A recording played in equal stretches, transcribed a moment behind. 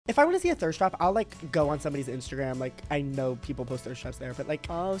if I want to see a thirst trap, I'll like go on somebody's Instagram. Like I know people post thirst traps there, but like,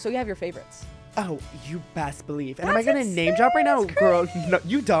 Oh, so you have your favorites. oh, you best believe. And That's am I gonna name drop right now, insane. girl? No,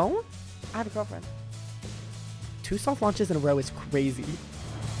 you don't. I have a girlfriend. 2 soft launches in a row is crazy.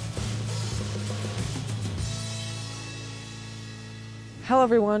 Hello,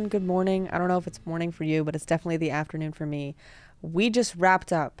 everyone. Good morning. I don't know if it's morning for you, but it's definitely the afternoon for me. We just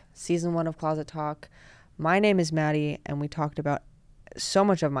wrapped up season 1 of Closet Talk. My name is Maddie, and we talked about so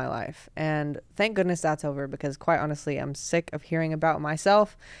much of my life. And thank goodness that's over, because quite honestly, I'm sick of hearing about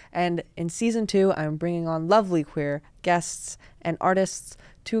myself. And in season 2, I'm bringing on lovely queer guests and artists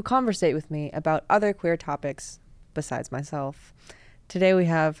to conversate with me about other queer topics besides myself. Today we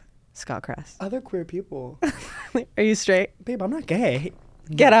have Scott Kress. Other queer people. Are you straight? Babe, I'm not gay.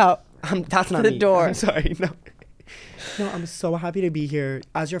 Get out. That's not the me. door. I'm sorry. No. No, I'm so happy to be here.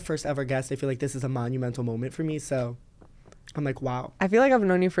 As your first ever guest, I feel like this is a monumental moment for me. So I'm like, wow. I feel like I've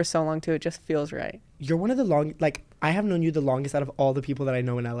known you for so long, too. It just feels right. You're one of the I have known you the longest out of all the people that I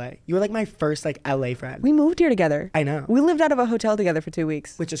know in LA. You were like my first like LA friend. We moved here together. I know. We lived out of a hotel together for 2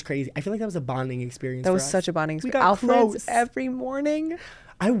 weeks. Which is crazy. I feel like that was a bonding experience. That for was us. such a bonding We experience. got Alfred's close. every morning.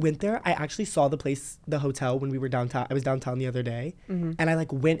 I went there. I actually saw the hotel when we were downtown. I was downtown the other day. Mm-hmm. And I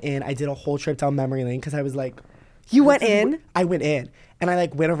like went in. I did a whole trip down memory lane because I was like, You went in? I went in. And I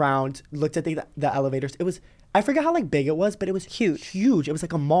like went around, looked at the elevators. It was, I forget how like big it was, but it was huge. It was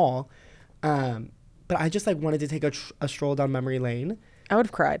like a mall. But I just like wanted to take a stroll down memory lane. I would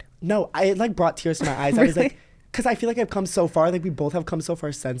have cried. No, it like brought tears to my eyes. Really? I was like, because I feel like I've come so far. Like we both have come so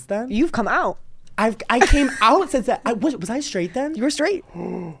far since then. You've come out. I came out since that. Was I straight then? You were straight.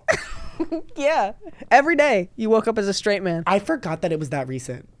 Yeah. Every day you woke up as a straight man. I forgot that it was that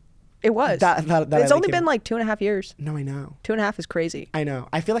recent. It was. That It's I only came been out. like 2.5 years. No, I know. 2.5 is crazy. I know.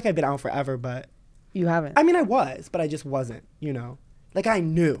 I feel like I've been out forever, but You haven't. I mean, I was, but I just wasn't. You know, like I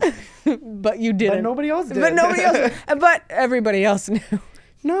knew, But you didn't. but nobody else did. But nobody else. But everybody else knew.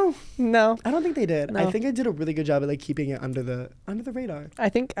 No, No. I don't think they did. No. I think I did a really good job at like keeping it under the radar. I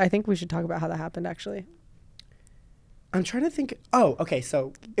think we should talk about how that happened, actually. I'm trying to think. Oh, okay.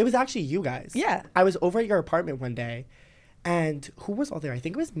 So it was actually you guys. Yeah. I was over at your apartment one day, and who was all there? I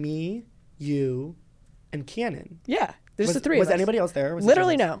think it was me, you, and Cannon. Yeah. There's was, the three Was of us. anybody else there? Was it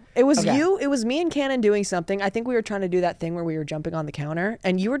Literally just us? no. It was Okay. you. It was me and Cannon doing something. I think we were trying to do that thing where we were jumping on the counter,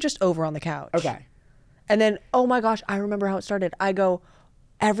 and you were just over on the couch. Okay. And then, oh my gosh, I remember how it started. I go,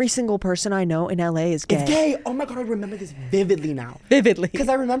 every single person I know in LA is gay. It's gay. Oh my God, I remember this vividly now. Vividly. Because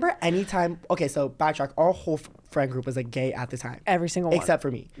I remember anytime, okay, so backtrack, our whole friend group was like gay at the time. Every single one. Except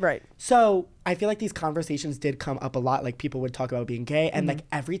for me. Right. So I feel like these conversations did come up a lot. Like people would talk about being gay. And Mm-hmm. like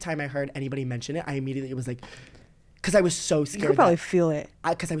every time I heard anybody mention it, I immediately, it was like, because I was so You scared. could probably feel it.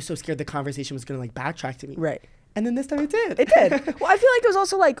 Because I was so scared the conversation was going to like backtrack to me. Right. And then this time it did. It did. Well, I feel like it was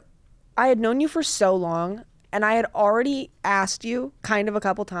also like, I had known you for so long, and I had already asked you kind of a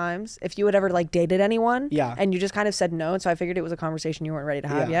couple times if you had ever like dated anyone. Yeah. And you just kind of said no. And so I figured it was a conversation you weren't ready to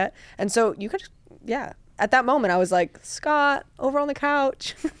have Yeah. yet. And so you could just, yeah. At that moment, I was like, Scott, over on the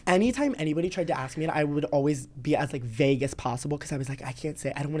couch. Anytime anybody tried to ask me it, I would always be as like vague as possible because I was like, I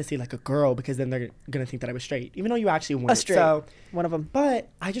don't want to say like a girl because then they're going to think that I was straight, even though you actually weren't. A straight. So, One of them. but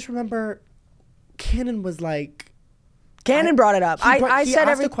I just remember Cannon was like, Cannon brought it up. he I said asked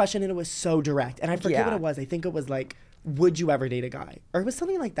every. the question and it was so direct. And I forget what Yeah. it was. I think it was like, would you ever date a guy? Or it was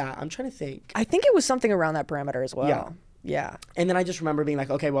something like that. I'm trying to think. I think it was something around that parameter as well. Yeah. Yeah. And then I just remember being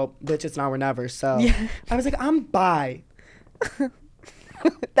like, okay, well, bitch, it's now or never. So Yeah. I was like, I'm bi.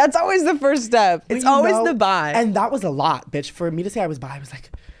 That's always the first step. But It's you always know- the bi. And that was a lot, bitch. For me to say I was bi, I was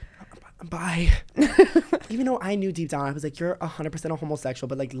like, I'm bi. Even though I knew deep down, I was like, you're 100% a homosexual,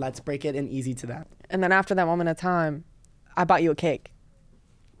 but like, let's break it and easy to that. And then after that moment of time, I bought you a cake.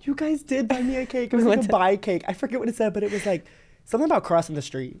 You guys did buy me a cake. It was We like went a to- bi cake. I forget what it said, but it was like something about crossing the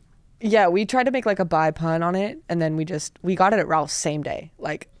street. Yeah, we tried to make like a bi pun on it, and then we got it at Ralph's same day.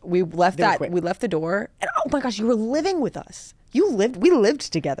 Like we left They were quick. we left the door, and oh my gosh, you were living with us. We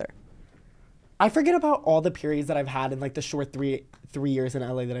lived together. I forget about all the periods that I've had in like the short three years in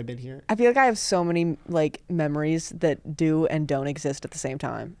LA that I've been here. I feel like I have so many like memories that do and don't exist at the same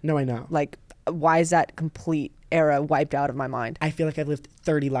time. No, I know. Like, why is that complete era wiped out of my mind? I feel like I've lived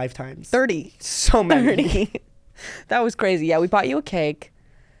 30 lifetimes. 30. So many. 30. That was crazy. Yeah, we bought you a cake,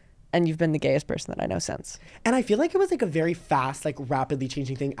 and you've been the gayest person that I know since. And I feel like it was like a very fast, like rapidly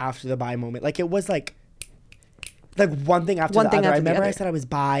changing thing after the bi moment. Like it was like one thing after the other. I remember I said I was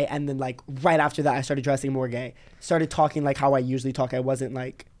bi, and then like right after that I started dressing more gay. Started talking like how I usually talk. I wasn't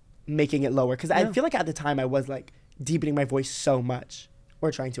like making it lower because I feel like at the time I was like deepening my voice so much,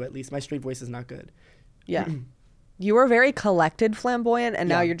 or trying to at least. My straight voice is not good. Yeah. You were very collected flamboyant, and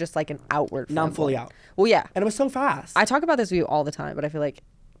now you're just like an outward flamboyant. Now I'm fully out. Well, yeah. And it was so fast. I talk about this with you all the time, but I feel like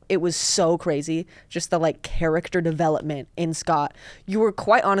it was so crazy. Just the like character development in Scott. You were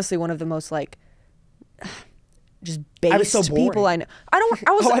quite honestly one of the most like just based people I know. I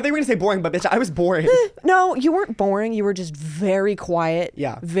was. I think we were gonna say boring, but bitch, I was boring. No, you weren't boring. You were just very quiet.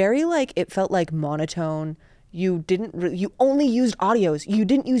 Yeah. Very like it felt like monotone. You you only used audios. You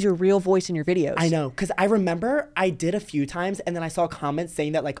didn't use your real voice in your videos. I know, because I remember I did a few times, and then I saw comments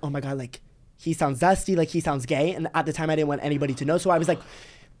saying that like, oh my god, like he sounds zesty, like he sounds gay, and at the time I didn't want anybody to know, so I was like,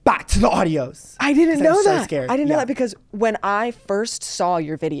 back to the audios. I didn't know that. So scared. I didn't know that because when I first saw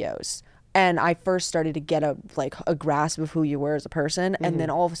your videos and I first started to get a grasp of who you were as a person, and then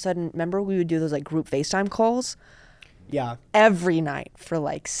all of a sudden, remember we would do those like group FaceTime calls? Yeah. Every night for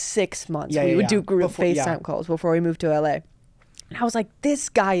like 6 months, we would do group FaceTime calls before we moved to LA. And I was like, this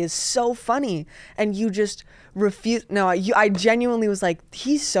guy is so funny. And you just refuse. No, I genuinely was like,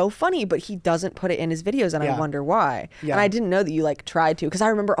 he's so funny, but he doesn't put it in his videos. And I wonder why. Yeah. And I didn't know that you like tried to. Because I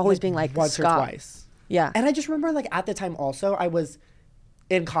remember always being like, once Scott. or twice. Yeah. And I just remember like at the time also, I was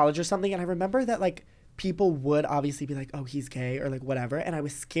in college or something. And I remember that like people would obviously be like, oh, he's gay or like whatever. And I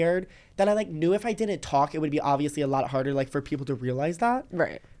was scared that I like knew if I didn't talk, it would be obviously a lot harder like for people to realize that.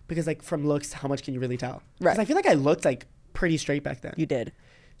 Right. Because like from looks, how much can you really tell? Right. Because I feel like I looked like pretty straight back then. You did.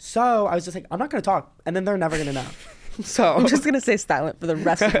 So I was just like, I'm not going to talk. And then they're never going to know. So I'm just going to stay silent for the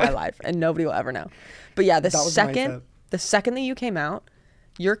rest of my life and nobody will ever know. But yeah, the second that you came out,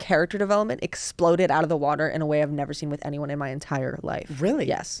 your character development exploded out of the water in a way I've never seen with anyone in my entire life. Really?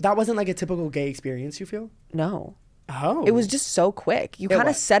 Yes. That wasn't like a typical gay experience, you feel? No. Oh. It was just so quick. You kind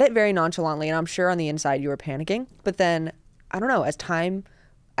of said it very nonchalantly, and I'm sure on the inside you were panicking. But then, I don't know, as time,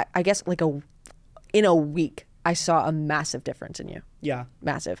 I guess like in a week, I saw a massive difference in you. Yeah.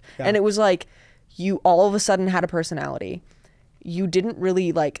 Massive. Yeah. And it was like you all of a sudden had a personality. You didn't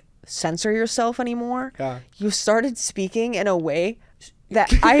really like censor yourself anymore. Yeah. You started speaking in a way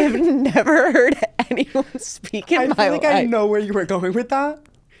that I have never heard anyone speak in my life. I feel like I know where you were going with that.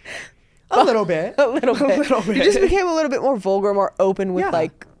 A little bit. A little bit. You just became a little bit more vulgar, more open with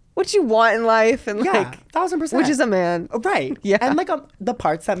like what you want in life and like 1000%. Which is a man. Right. Yeah. And like the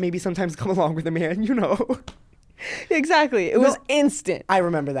parts that maybe sometimes come along with a man, you know. Exactly. It was instant. I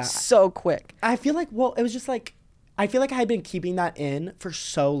remember that. So quick. I feel like, well, it was just like, I feel like I had been keeping that in for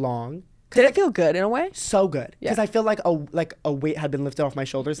so long. Did it feel good in a way? So good. Because Yeah. I feel like a weight had been lifted off my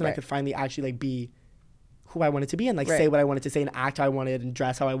shoulders and I could finally actually like be who I wanted to be and like say what I wanted to say and act how I wanted and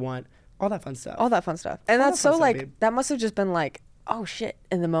dress how I want. All that fun stuff. All that fun stuff. And that's so like, that must have just been like, oh shit,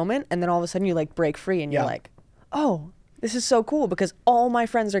 in the moment. And then all of a sudden you like break free and you're like, oh, this is so cool because all my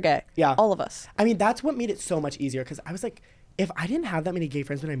friends are gay. Yeah. All of us. I mean, that's what made it so much easier because I was like, if I didn't have that many gay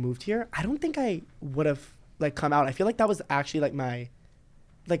friends when I moved here, I don't think I would have like come out. I feel like that was actually like my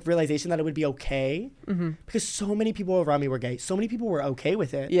like realization that it would be okay because so many people around me were gay. So many people were okay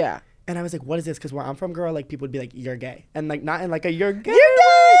with it. Yeah. And I was like, what is this? Because where I'm from, girl, like people would be like, you're gay. And like not in like a you're gay. You're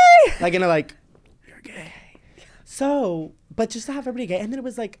gay! Like in a like, you're gay. So, but just to have everybody gay. And then it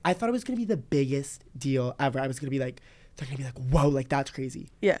was like, I thought it was going to be the biggest deal ever. I was going to be like, they're going to be like, whoa, like that's crazy.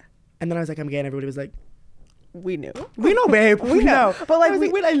 Yeah. And then I was like, I'm gay. And everybody was like, we knew. We know, babe. We know. But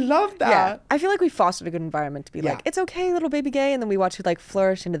like, wait, I love that. Yeah. I feel like we fostered a good environment to be like, it's okay, little baby gay. And then we watched you like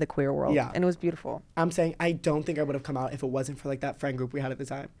flourish into the queer world. Yeah. And it was beautiful. I'm saying I don't think I would have come out if it wasn't for like that friend group we had at the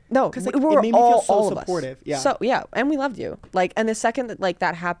time. No, because like, it made me feel so all supportive. Yeah. So yeah, and we loved you. Like, and the second that like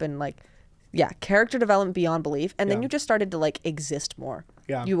that happened, like, yeah, character development beyond belief, and then you just started to like exist more.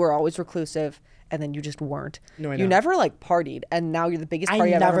 Yeah. You were always reclusive, and then you just weren't. No, I know. You never like partied, and now you're the biggest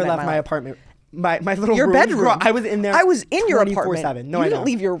party I've ever met in my life. I never left my apartment. My little your room. bedroom. Girl, I was in there. I was in your apartment. 24/7. No, you I didn't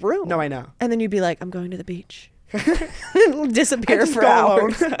leave your room. No, I know. And then you'd be like, "I'm going to the beach." Disappear for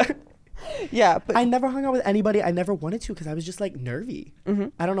hours. Yeah, but I never hung out with anybody. I never wanted to because I was just like nervy.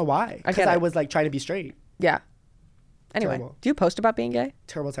 I don't know why. Because I was like trying to be straight. Yeah. Anyway, do you post about being gay?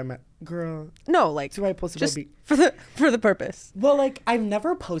 Terrible time, girl. No, like do I post about being for the purpose? Well, like I've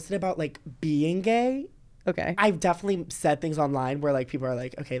never posted about like being gay. Okay. I've definitely said things online where like people are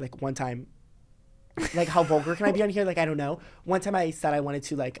like, okay, like one time. Like how vulgar can I be on here? Like I don't know. One time I said I wanted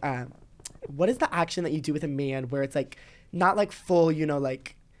to like what is the action that you do with a man where it's like not like full, you know,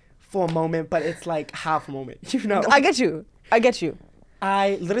 like full moment, but it's like half a moment, you know? I get you.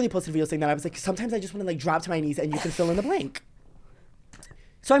 I literally posted a video saying that I was like, sometimes I just want to like drop to my knees and you can fill in the blank.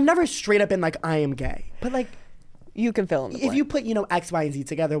 So I've never straight up been like, I am gay. But like you can fill in the blank. If you put, you know, X, Y, and Z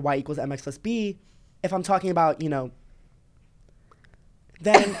together, Y equals MX plus B, if I'm talking about, you know,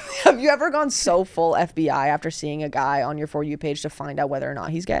 then have you ever gone so full FBI after seeing a guy on your For You page to find out whether or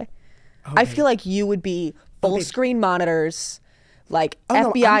not he's gay? I feel like you would be full screen monitors, like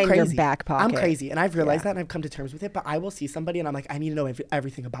FBI in your back pocket. I'm crazy, and I've realized that, and I've come to terms with it. But I will see somebody, and I'm like, I need to know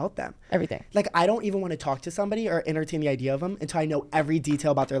everything about them. Everything. Like, I don't even want to talk to somebody or entertain the idea of them until I know every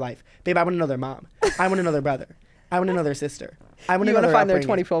detail about their life. Babe, I want to know their mom. I want to know their brother. I want to know their sister. I want to know their find their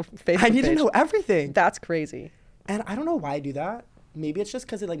 2012 Facebook page. I need to know everything. That's crazy. And I don't know why I do that. Maybe it's just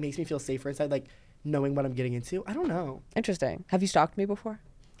because it like makes me feel safer inside, like knowing what I'm getting into. I don't know. Interesting. Have you stalked me before?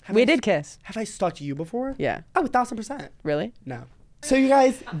 We did kiss. Have I stalked you before? Yeah. Oh, 1,000%. Really? No. So you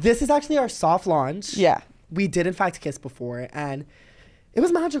guys, this is actually our soft launch. Yeah. We did in fact kiss before, and it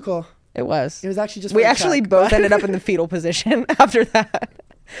was magical. It was. It was actually just. We actually both ended up in the fetal position after that.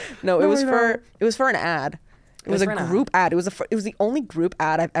 No, it was for an ad. It was a group ad. It was the only group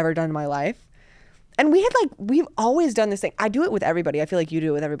ad I've ever done in my life. And we've always done this thing. I do it with everybody. I feel like you do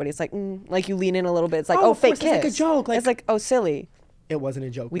it with everybody. It's like, like you lean in a little bit. It's like, fake kiss. It's like a joke. It's like, silly. It wasn't a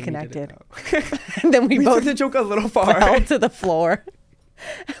joke. We connected. And then we both took the joke a little far. Fell to the floor.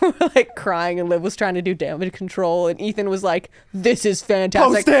 And we're like crying, and Liv was trying to do damage control, and Ethan was like, this is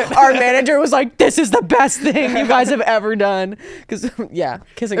fantastic. Our manager was like, this is the best thing you guys have ever done. Because, kissing on the internet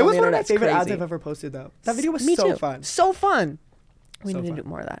is crazy. It was one of my favorite ads I've ever posted, though. That video was fun. So fun. We need to do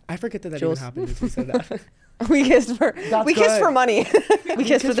more of that. I forget that even happened as we said that. We kissed for money. We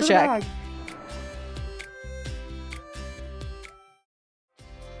kissed for the check.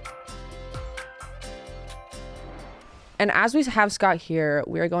 And as we have Scott here,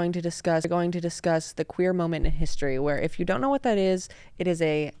 we are going to discuss the queer moment in history, where if you don't know what that is, it is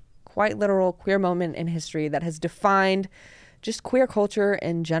a quite literal queer moment in history that has defined just queer culture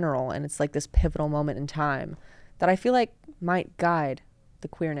in general. And it's like this pivotal moment in time that I feel like might guide the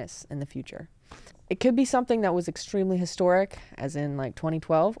queerness in the future. It could be something that was extremely historic, as in like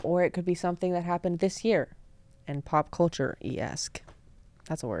 2012, or it could be something that happened this year and pop culture-esque.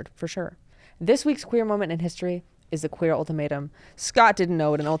 That's a word for sure. This week's queer moment in history is the queer ultimatum. Scott didn't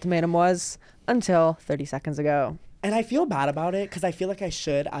know what an ultimatum was until 30 seconds ago. And I feel bad about it because I feel like I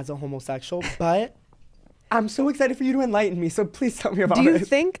should as a homosexual, but I'm so excited for you to enlighten me, so please tell me about it.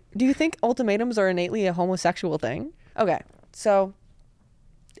 Do you think ultimatums are innately a homosexual thing? Okay, so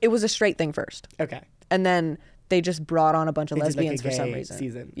it was a straight thing first. Okay. And then they just brought on a bunch of lesbians for some reason.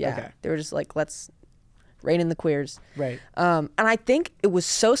 Season. Yeah. Okay. They were just like, let's rein in the queers. Right. And I think it was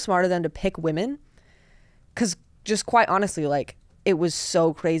so smart of them to pick women because just quite honestly, like, it was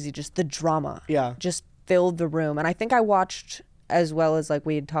so crazy. Just the drama. Yeah. Just filled the room. And I think I watched, as well as like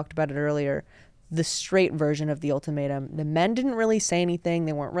we had talked about it earlier, the straight version of the ultimatum. The men didn't really say anything.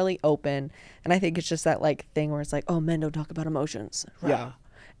 They weren't really open. And I think it's just that like thing where it's like, oh, men don't talk about emotions. Yeah.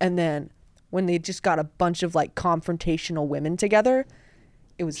 And then when they just got a bunch of like confrontational women together,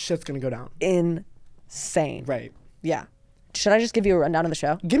 it was shit's gonna go down. Insane. Right. Yeah. Should I just give you a rundown of the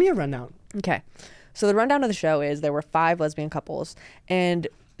show? Give me a rundown. Okay. So the rundown of the show is there were 5 lesbian couples, and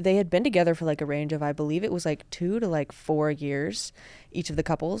they had been together for like a range of, I believe it was like 2 to like 4 years, each of the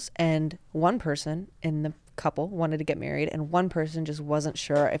couples. And one person in the couple wanted to get married, and one person just wasn't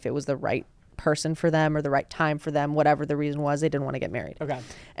sure if it was the right person for them or the right time for them, whatever the reason was, they didn't want to get married. Okay.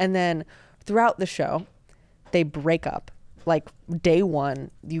 And then throughout the show, they break up. Like day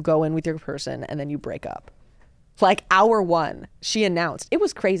 1, you go in with your person and then you break up. Like hour 1, she announced. It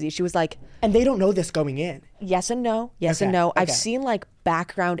was crazy. She was like... And they don't know this going in. Yes and no. Yes and no. I've seen like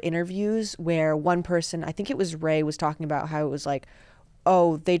background interviews where one person, I think it was Ray, was talking about how it was like,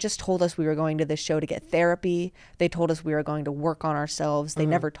 oh, they just told us we were going to this show to get therapy. They told us we were going to work on ourselves. They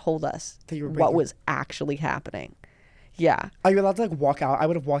never told us what was actually happening. Yeah. Are you allowed to like walk out? I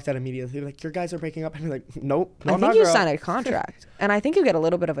would have walked out immediately. Like, your guys are breaking up. And be like, nope. No, I think you sign a contract. And I think you get a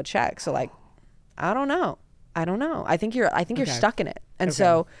little bit of a check. So like, I don't know. I think you're stuck in it. And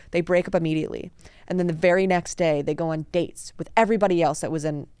so they break up immediately. And then the very next day they go on dates with everybody else that was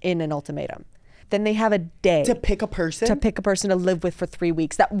in an ultimatum. Then they have a day to pick a person to live with for 3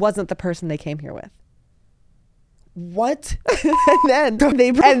 weeks. That wasn't the person they came here with. What? and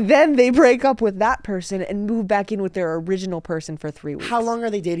then they break up with that person and move back in with their original person for 3 weeks. How long are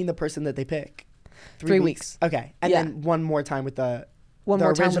they dating the person that they pick? 3 weeks. Okay. And then one more time with the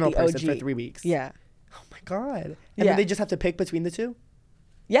original person for 3 weeks. Yeah. Oh my God. And then they just have to pick between the two?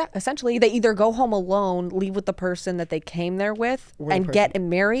 Yeah, essentially. They either go home alone, leave with the person that they came there with, and get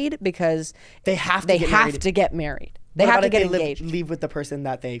married because they have to get married. They have to get engaged. Leave with the person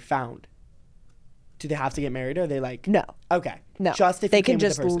that they found. Do they have to get married, or are they like... No. Okay. No. Just if they can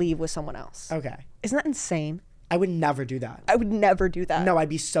just leave with someone else. Okay. Isn't that insane? I would never do that. I would never do that. No, I'd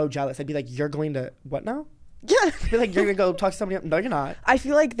be so jealous. I'd be like, you're going to... What now? Yeah. You're like, you're gonna go talk to somebody else. No, you're not. I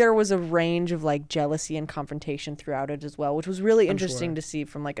feel like there was a range of like jealousy and confrontation throughout it as well, which was really interesting to see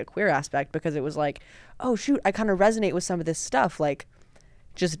from like a queer aspect, because it was like, oh shoot, I kind of resonate with some of this stuff, like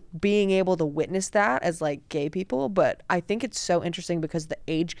just being able to witness that as like gay people. But I think it's so interesting because the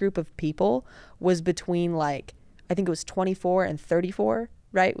age group of people was between like, I think it was 24 and 34,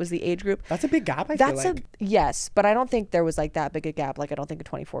 right? Was the age group. That's a big gap, I feel like. Yes, but I don't think there was like that big a gap. Like I don't think a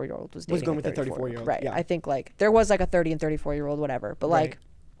 24-year-old was dating going with a 34-year-old. Right. Yeah. I think like there was like a 30 and 34-year-old, whatever. But like,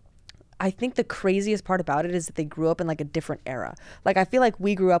 I think the craziest part about it is that they grew up in like a different era. Like I feel like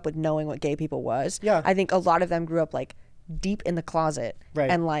we grew up with knowing what gay people was. Yeah. I think a lot of them grew up like deep in the closet.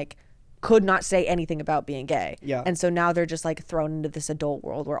 Right. And like could not say anything about being gay. Yeah. And so now they're just like thrown into this adult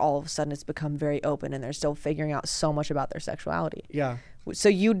world where all of a sudden it's become very open and they're still figuring out so much about their sexuality. Yeah. So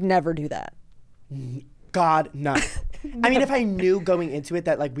you'd never do that. God, no. I mean, if I knew going into it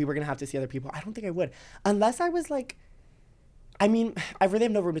that like we were gonna have to see other people, I don't think I would. Unless I was like, I mean, I really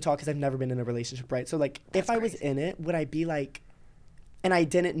have no room to talk because I've never been in a relationship, right? So like, if I was in it, would I be like, and I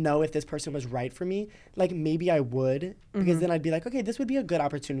didn't know if this person was right for me, like maybe I would, because then I'd be like, okay, this would be a good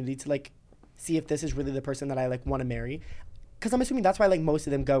opportunity to like see if this is really the person that I like want to marry. Because I'm assuming that's why like most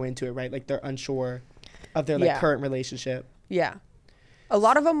of them go into it, right? Like they're unsure of their like current relationship. Yeah. A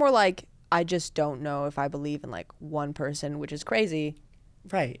lot of them were like, I just don't know if I believe in like one person, which is crazy.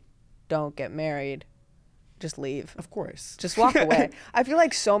 Right. Don't get married. Just leave. Of course. Just walk away. I feel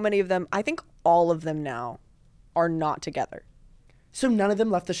like so many of them, I think all of them now are not together. So none of them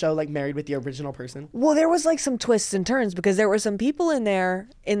left the show like married with the original person? Well, there was like some twists and turns because there were some people in there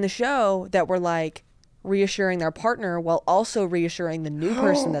in the show that were like reassuring their partner while also reassuring the new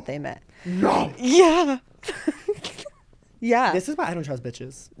person that they met. No. Yeah. Yeah. This is why I don't trust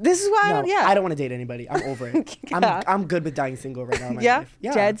bitches. This is why I don't want to date anybody. I'm over it. I'm good with dying single right now in my life.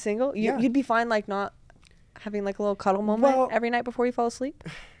 Yeah. Dead single? You'd be fine like not having like a little cuddle moment every night before you fall asleep?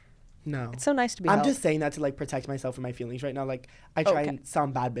 No. It's so nice to be I'm held. just saying that to like protect myself and my feelings right now. Like I try and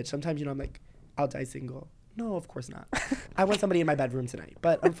sound bad bitch. Sometimes, you know, I'm like, I'll die single. No, of course not. I want somebody in my bedroom tonight.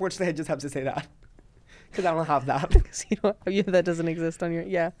 But unfortunately, I just have to say that. Because I don't have that. That doesn't exist on your...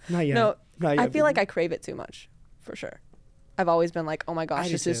 Yeah. Not yet. No, not yet, I feel like I crave it too much. For sure. I've always been like, oh my gosh,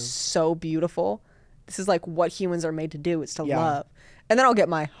 this is so beautiful. This is like what humans are made to do. It's to love. And then I'll get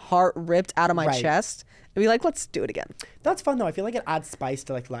my heart ripped out of my chest and be like, let's do it again. That's fun though. I feel like it adds spice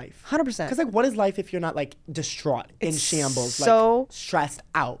to like life. 100%. Because like what is life if you're not like distraught, in shambles, so like stressed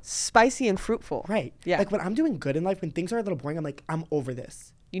out. Spicy and fruitful. Right. Yeah. Like when I'm doing good in life, when things are a little boring, I'm like, I'm over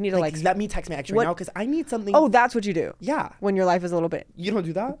this. You need to like let me text my ex right now because I need something. Oh, that's what you do. Yeah. When your life is a little bit... You don't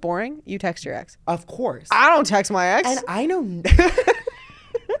do that? Boring? You text your ex. Of course. I don't text my ex. And I know...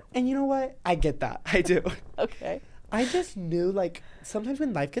 And you know what? I get that. I do. Okay. I just knew, like, sometimes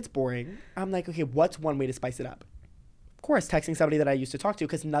when life gets boring, I'm like, okay, what's one way to spice it up? Of course, texting somebody that I used to talk to,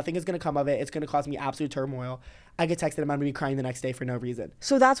 because nothing is going to come of it. It's going to cause me absolute turmoil. I get texted and I'm going to be crying the next day for no reason.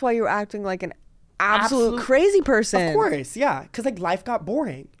 So that's why you're acting like an absolute crazy person. Of course, yeah. Because, like, life got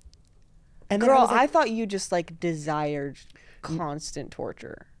boring. And girl, I thought you just, like, desired constant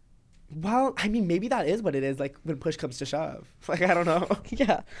torture. Well, I mean, maybe that is what it is, like, when push comes to shove. Like, I don't know.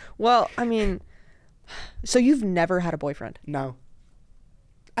 Yeah. Well, I mean, so you've never had a boyfriend? No.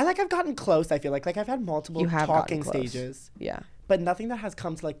 I've gotten close, I feel like. Like, I've had multiple talking stages. Yeah. But nothing that has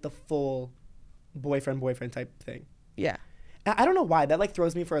come to, like, the full boyfriend type thing. Yeah. And I don't know why. That, like,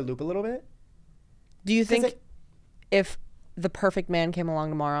 throws me for a loop a little bit. Do you think if the perfect man came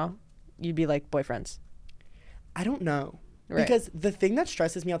along tomorrow, you'd be like, boyfriends? I don't know. Right. Because the thing that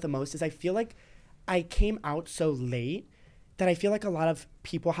stresses me out the most is I feel like I came out so late that I feel like a lot of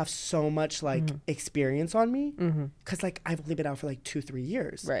people have so much like experience on me because like I've only been out for like 2-3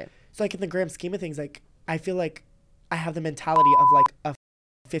 years. Right. So like in the grand scheme of things, like I feel like I have the mentality of like a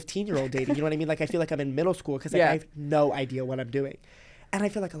 15-year-old dating. You know what I mean? Like I feel like I'm in middle school because like I have no idea what I'm doing. And I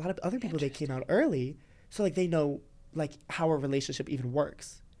feel like a lot of other people, they came out early. So like they know like how a relationship even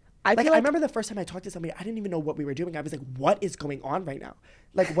works. I remember the first time I talked to somebody, I didn't even know what we were doing. I was like, what is going on right now?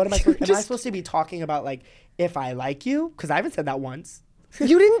 Like, what am I supposed to be talking about? Like, if I like you? Because I haven't said that once.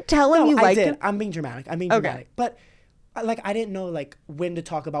 You didn't tell him you liked him? I'm being dramatic. But like, I didn't know like when to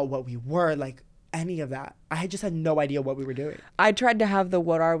talk about what we were, like any of that. I just had no idea what we were doing. I tried to have the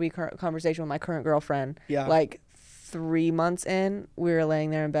what are we conversation with my current girlfriend. Yeah. Like 3 months in, we were laying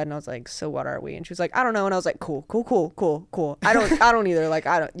there in bed and I was like, so what are we? And she was like, I don't know. And I was like, cool. I don't either. Like,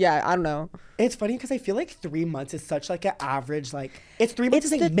 I don't know. It's funny because I feel like 3 months is such like an average, like it's 3 months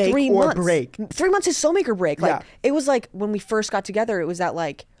is like make or break. 3 months is so make or break. Like it was like when we first got together, it was that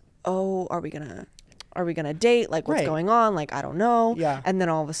like, oh, are we gonna are we gonna date? Like, what's going on? Like, I don't know. Yeah. And then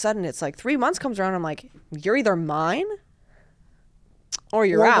all of a sudden it's like 3 months comes around, I'm like, you're either mine or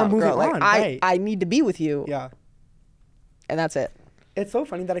you're out, girl. Like, I need to be with you. Yeah. And that's it. It's so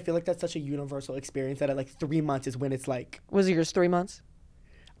funny that I feel like that's such a universal experience that at like 3 months is when it's like. Was yours 3 months?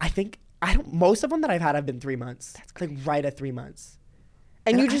 Most of them that I've had have been 3 months. That's like right at 3 months.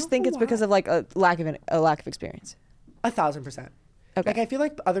 And you just think it's because of like a lack of experience? 1,000%. Okay. Like, I feel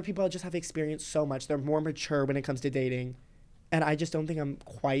like other people just have experienced so much. They're more mature when it comes to dating. And I just don't think I'm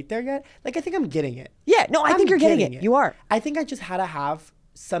quite there yet. Like, I think I'm getting it. Yeah, no, I think you're getting it. You are. I think I just had to have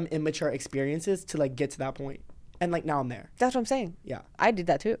some immature experiences to, like, get to that point. And, like, now I'm there. That's what I'm saying. Yeah. I did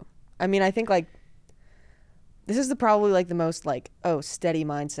that, too. I mean, I think, like, this is probably, like, the most, like, steady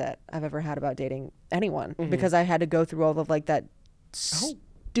mindset I've ever had about dating anyone. Mm-hmm. Because I had to go through all of, like, that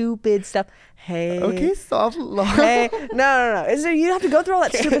stupid stuff. Hey. Okay, soft love. Hey. No. You have to go through all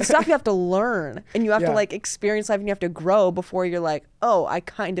that stupid stuff. You have to learn. And you have to, like, experience life and you have to grow before you're like, oh, I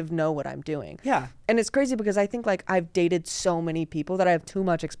kind of know what I'm doing. Yeah. And it's crazy because I think, like, I've dated so many people that I have too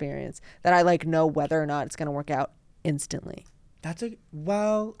much experience that I, like, know whether or not it's going to work out instantly. I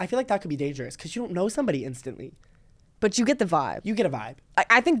feel like that could be dangerous because you don't know somebody instantly. But you get the vibe. You get a vibe.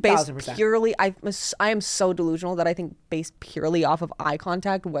 I think based 1,000%. purely, I am so delusional that I think based purely off of eye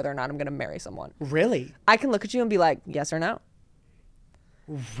contact, whether or not I'm going to marry someone. Really? I can look at you and be like, yes or no.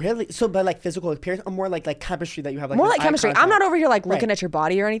 Really? So, but like physical appearance, or more like chemistry that you have? Like more like chemistry. contact? I'm not over here like looking at your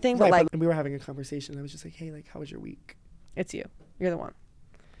body or anything, but like. But we were having a conversation. I was just like, hey, like, how was your week? It's you. You're the one.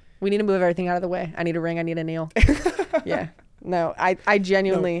 We need to move everything out of the way. I need a ring. I need a kneel. Yeah. No, I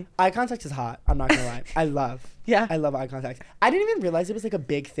genuinely. No, eye contact is hot. I'm not gonna lie. I love eye contact. I didn't even realize it was like a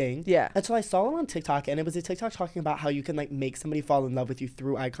big thing. Yeah. Until I saw it on TikTok, and it was a TikTok talking about how you can like make somebody fall in love with you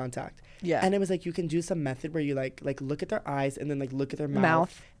through eye contact. Yeah. And it was like you can do some method where you like look at their eyes and then like look at their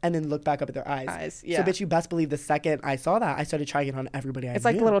mouth and then look back up at their eyes. Yeah. So bitch, you best believe the second I saw that, I started trying it on everybody I knew. It's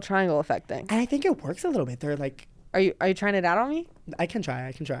like a little triangle effect thing. And I think it works a little bit. They're like. Are you trying it out on me? I can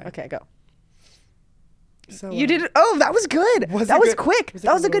try. Okay, go. So, you did it. Oh, that was good. That was quick.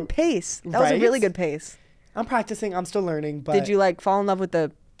 That was a good pace. That was a really good pace. I'm practicing. I'm still learning. But did you like fall in love with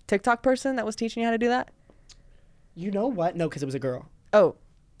the TikTok person that was teaching you how to do that? You know what? No, because it was a girl. Oh,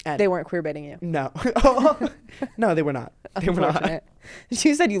 and they weren't queer baiting you. No. No, they were not. They were not.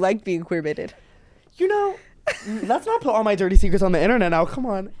 You said you liked being queer baited. You know, let's not put all my dirty secrets on the internet now. Come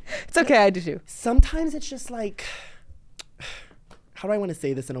on. It's okay. I do too. Sometimes it's just like, how do I want to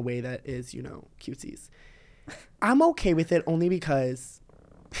say this in a way that is, you know, cutesies? I'm okay with it only because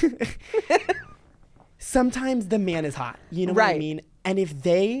sometimes the man is hot. You know what I mean? And if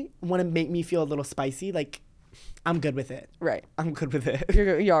they want to make me feel a little spicy, like, I'm good with it. Right. I'm good with it.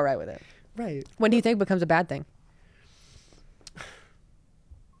 You're all right with it. Right. When do you think it becomes a bad thing?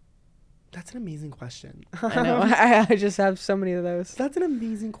 That's an amazing question. I know. I just have so many of those. That's an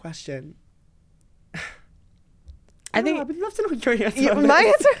amazing question. I think I would love to know your answer. My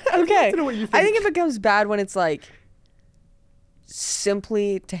answer? Okay. I, know what you think. I think it becomes bad when it's like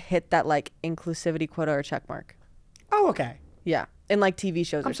simply to hit that like inclusivity quota or check mark. Oh, okay. Yeah. In like TV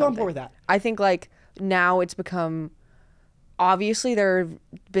shows or something. I'm so on board with that. I think like now it's become, obviously there have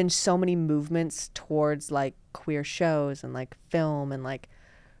been so many movements towards like queer shows and like film and like,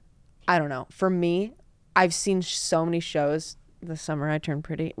 I don't know. For me, I've seen so many shows this summer I turned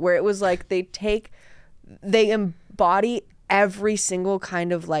pretty where it was like they embody every single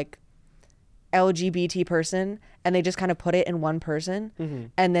kind of like LGBT person and they just kind of put it in one person. Mm-hmm.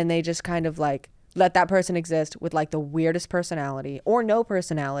 And then they just kind of like let that person exist with like the weirdest personality or no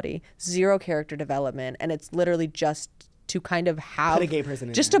personality, zero character development. And it's literally just to kind of have put a gay person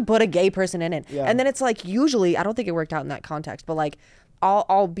in just to put a gay person in it. Yeah. And then it's like usually, I don't think it worked out in that context, but like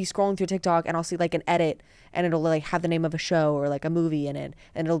I'll be scrolling through TikTok and I'll see like an edit and it'll like have the name of a show or like a movie in it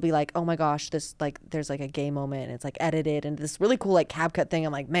and it'll be like, oh my gosh, this like there's like a gay moment and it's like edited and this really cool like CapCut thing.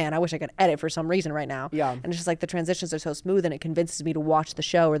 I'm like, man, I wish I could edit for some reason right now. Yeah. And it's just like the transitions are so smooth and it convinces me to watch the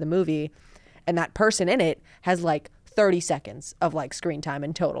show or the movie, and that person in it has like 30 seconds of like screen time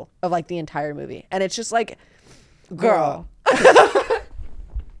in total of like the entire movie, and it's just like, girl.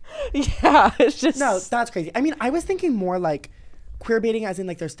 Yeah, it's just no, that's crazy. I mean, I was thinking more like queer baiting as in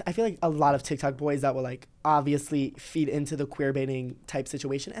like I feel like a lot of TikTok boys that will like obviously feed into the queer baiting type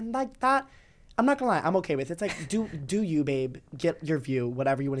situation, and like that, I'm not gonna lie, I'm okay with it. It's like do you, babe, get your view,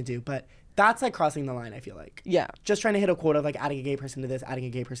 whatever you want to do, but that's like crossing the line. I feel like just trying to hit a quota of like adding a gay person to this, adding a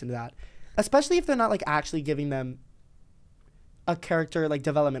gay person to that, especially if they're not like actually giving them a character like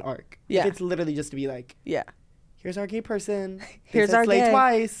development arc. If it's literally just to be like, here's our gay person. Here's our slay gay.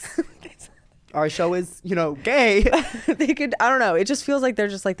 Twice. our show is, gay. They could, I don't know. It just feels like they're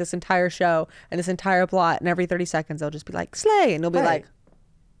just like this entire show and this entire plot, and every 30 seconds they'll just be like, slay, and they'll be like,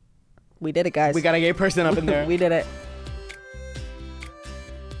 we did it, guys. We got a gay person up in there. We did it.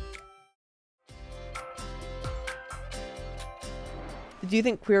 Do you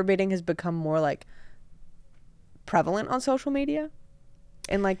think queer baiting has become more like prevalent on social media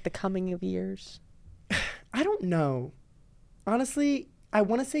in like the coming of years? I don't know. Honestly, I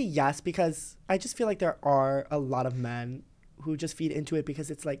want to say yes, because I just feel like there are a lot of men who just feed into it because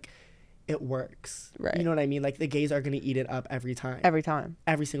it's like, it works. Right. You know what I mean? Like, the gays are going to eat it up every time. Every time.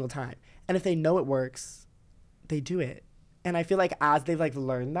 Every single time. And if they know it works, they do it. And I feel like as they've like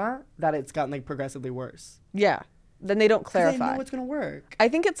learned that it's gotten like progressively worse. Yeah. Then they don't clarify. They know it's going to work. I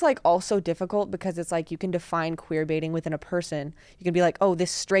think it's like also difficult because it's like you can define queer baiting within a person. You can be like, oh, this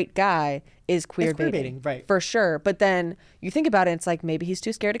straight guy is queer baiting. Right. For sure. But then you think about it, it's like maybe he's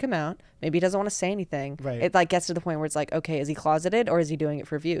too scared to come out. Maybe he doesn't want to say anything. Right. It like gets to the point where it's like, okay, is he closeted or is he doing it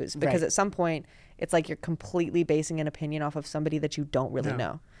for views? Because at some point it's like you're completely basing an opinion off of somebody that you don't really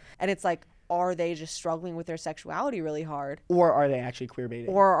know. And it's like, are they just struggling with their sexuality really hard? Or are they actually queer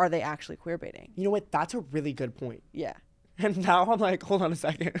baiting? You know what? That's a really good point. Yeah. And now I'm like, hold on a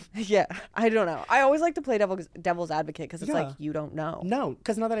second. Yeah. I don't know. I always like to play devil's advocate because it's like, you don't know. No,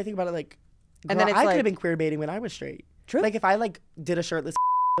 because now that I think about it, like, and then it's I like, could have been queer baiting when I was straight. True. Like, if I like did a shirtless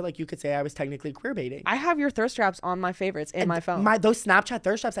like, you could say I was technically queer baiting. I have your thirst traps on my favorites in my phone. Those Snapchat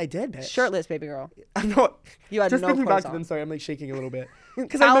thirst traps I did, bitch. Shirtless, baby girl. I'm not. You had just no thinking clothes back on. to them. Sorry, I'm like shaking a little bit.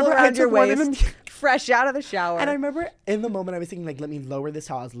 Because I remember around your waist, fresh out of the shower. And I remember in the moment I was thinking, like, let me lower this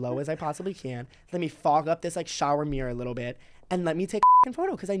towel as low as I possibly can. Let me fog up this like shower mirror a little bit, and let me take a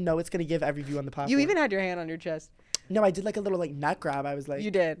photo because I know it's gonna give every view on the platform. You even had your hand on your chest. No, I did like a little like neck grab. I was like,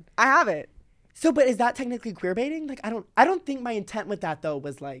 you did. I have it. So, but is that technically queer baiting? Like, I don't think my intent with that though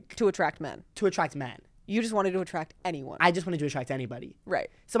was like to attract men. To attract men. You just wanted to attract anyone. I just wanted to attract anybody. Right.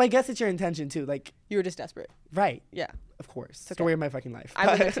 So I guess it's your intention too. Like, you were just desperate. Right. Yeah. Of course. Okay. Story of my fucking life.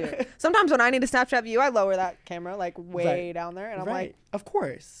 I would too. Sometimes when I need to Snapchat you, I lower that camera like way down there, and I'm like, of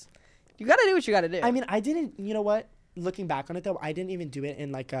course. You gotta do what you gotta do. I mean, I didn't. You know what? Looking back on it though, I didn't even do it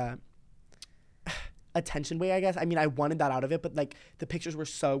in like a attention way, I guess. I mean, I wanted that out of it, but like the pictures were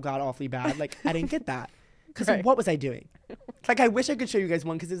so god awfully bad. Like I didn't get that. Because what was I doing? Like, I wish I could show you guys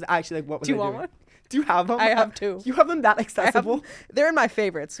one because it's actually like, what was I doing? Do you want one? Do you have them? I have two. You have them that accessible? They're in my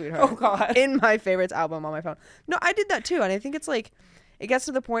favorites, sweetheart. Oh, God. In my favorites album on my phone. No, I did that too. And I think it's like, it gets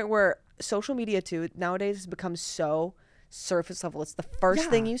to the point where social media too, nowadays has become so surface level. It's the first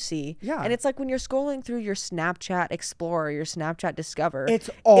thing you see. Yeah. And it's like when you're scrolling through your Snapchat Explorer, your Snapchat Discover. It's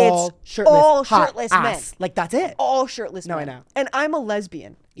all shirtless men. Like, that's it. All shirtless men. No, I know. And I'm a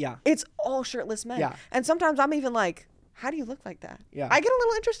lesbian. Yeah. It's all shirtless men. Yeah. And sometimes I'm even like, how do you look like that? Yeah. I get a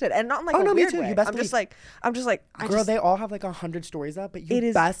little interested, and not in like a weird way. I'm just like, girl, they all have like 100 stories up, but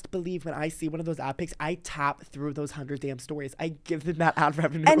you best believe when I see one of those ad pics, I tap through those 100 damn stories. I give them that ad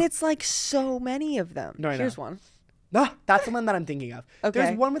revenue. And it's like so many of them. No, I know. Here's one. No, that's the one that I'm thinking of. Okay.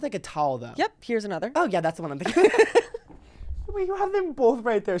 There's one with like a towel though. Yep. Here's another. Oh yeah, that's the one I'm thinking of. Wait, you have them both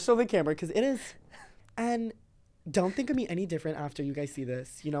right there. Show the camera because it is. And don't think of me any different after you guys see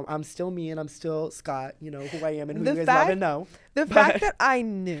this. You know, I'm still me and I'm still Scott, you know, who I am and who you guys love and know. The fact that I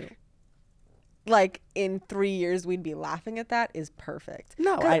knew, like, in 3 years we'd be laughing at that is perfect.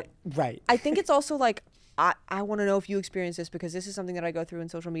 No, right. I think it's also like, I want to know if you experience this because this is something that I go through in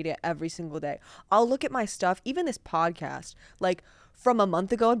social media every single day. I'll look at my stuff, even this podcast, like, from a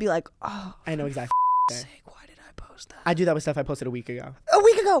month ago and be like, oh. I know exactly. Why did I post that? I do that with stuff I posted a week ago.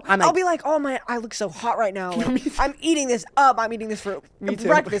 I'll be like, oh my, I look so hot right now. Like, I'm eating this up. I'm eating this for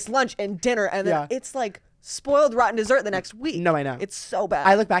breakfast, lunch, and dinner. And then it's like spoiled rotten dessert the next week. No, I know. It's so bad.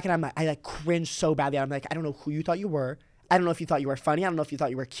 I look back and I'm like, I like cringe so badly. I'm like, I don't know who you thought you were. I don't know if you thought you were funny. I don't know if you thought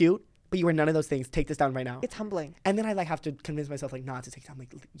you were cute. But you were none of those things. Take this down right now. It's humbling. And then I like have to convince myself like not to take it down.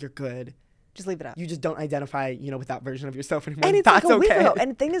 Like, you're good. Just leave it up. You just don't identify, you know, with that version of yourself anymore. And it's that's like a okay. week ago.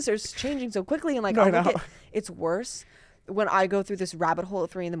 And the thing is, they're changing so quickly. And like, it's worse when I go through this rabbit hole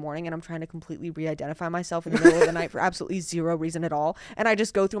at 3 a.m. and I'm trying to completely re-identify myself in the middle of the night for absolutely zero reason at all. And I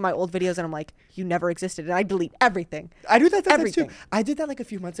just go through my old videos and I'm like, you never existed. And I delete everything. I do that sometimes too. I did that like a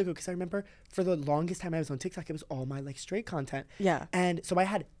few months ago because I remember for the longest time I was on TikTok, it was all my like straight content. Yeah. And so I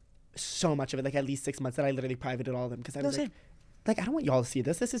had so much of it, like at least 6 months that I literally privated all of them because I was like, I don't want y'all to see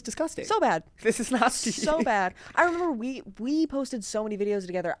this. This is disgusting. So bad. This is nasty. So bad. I remember we posted so many videos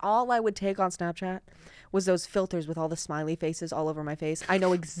together. All I would take on Snapchat was those filters with all the smiley faces all over my face. I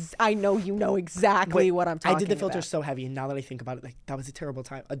know you know exactly what I'm talking about. I did the filters so heavy, and now that I think about it, like that was a terrible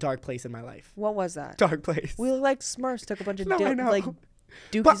time, a dark place in my life. What was that? Dark place. We looked like Smurfs. Took a bunch of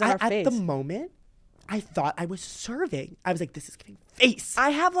dookies on our face. At the moment, I thought I was serving. I was like, this is giving face.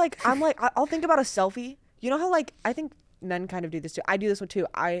 I'll think about a selfie. You know how like, I think men kind of do this too. I do this one too.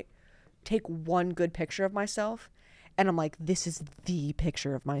 I take one good picture of myself and I'm like, this is the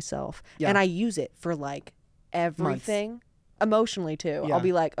picture of myself. Yeah. And I use it for like everything. Months. Emotionally too. Yeah. I'll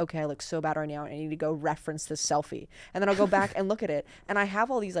be like, okay, I look so bad right now and I need to go reference this selfie. And then I'll go back and look at it. And I have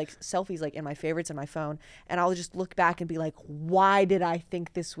all these like selfies like in my favorites in my phone. And I'll just look back and be like, why did I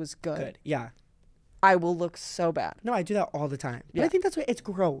think this was good? Yeah. I will look so bad. No, I do that all the time. Yeah. But I think that's what it's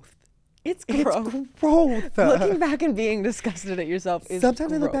growth. It's growth. Looking back and being disgusted at yourself is sometimes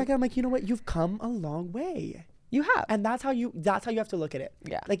growth. I look back and I'm like, you know what? You've come a long way. You have. And that's how you have to look at it.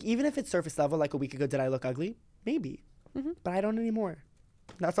 Yeah. Like even if it's surface level, like a week ago, did I look ugly? Maybe. Mm-hmm. But I don't anymore.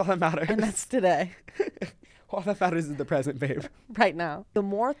 That's all that matters. And that's today. All that matters is the present, babe. Right now. The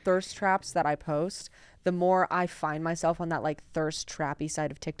more thirst traps that I post, the more I find myself on that like thirst trappy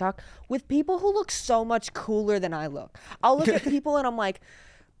side of TikTok with people who look so much cooler than I look. I'll look at people and I'm like,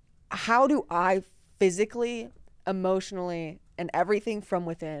 how do I physically, emotionally, and everything from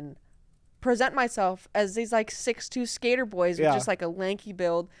within present myself as these like 6'2" skater boys with just like a lanky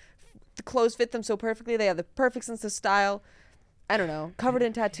build? The clothes fit them so perfectly. They have the perfect sense of style. I don't know. Covered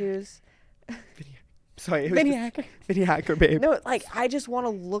in tattoos. Sorry. Vinny hacker. Vinny hacker, babe. No, like I just want to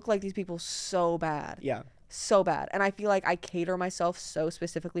look like these people so bad. Yeah. So bad. And I feel like I cater myself so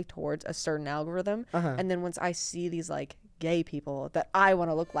specifically towards a certain algorithm. Uh-huh. And then once I see these like gay people that I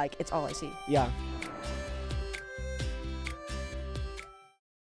want to look like, it's all I see. Yeah.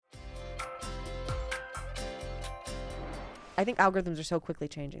 I think algorithms are so quickly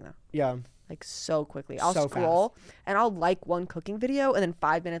changing though. Yeah. Like so quickly. I'll scroll and I'll like one cooking video and then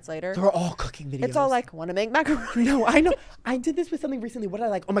 5 minutes later. They're all cooking videos. It's all like, want to make macaroni. No, I know. I did this with something recently. What did I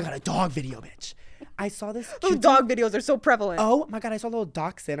like? Oh my God, a dog video, bitch. I saw this. Those dog videos are so prevalent. Oh my God, I saw a little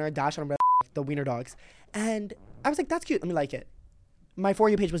dachshund or a dachshund, the wiener dogs. And I was like, that's cute. Let me like it. My For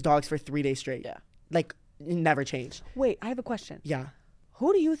You page was dogs for 3 days straight. Yeah. Like, it never changed. Wait, I have a question. Yeah.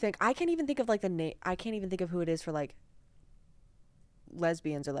 Who do you think? I can't even think of like the name. I can't even think of who it is for like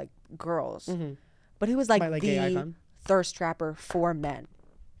lesbians or like girls. Mm-hmm. But who was like the thirst trapper for men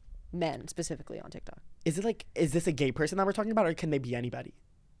specifically on TikTok? Is this a gay person that we're talking about, or can they be anybody?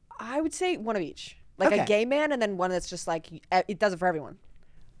 I would say one of each, like a gay man, and then one that's just like it does it for everyone.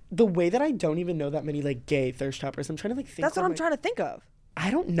 The way that I don't even know that many like gay thirst trappers, I'm trying to like think. That's what I'm trying to think of.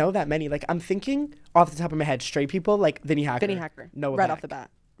 I don't know that many. Like I'm thinking off the top of my head, straight people like Vinny Hacker. Noah Beck.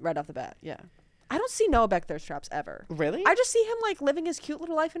 Right off the bat. Yeah. I don't see Noah Beck thirst traps ever. Really? I just see him like living his cute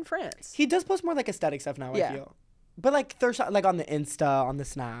little life in France. He does post more like aesthetic stuff now, I feel. But like thirst like on the Insta, on the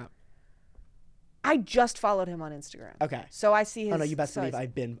Snap. I just followed him on Instagram. Okay. So I see his. Oh no, you best believe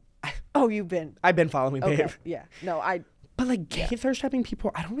I've been. You've been. I've been following, babe. Okay. Yeah. No, But like gay thirst trapping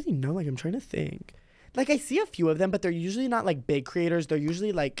people, I don't really know. Like I'm trying to think. Like I see a few of them, but they're usually not like big creators. They're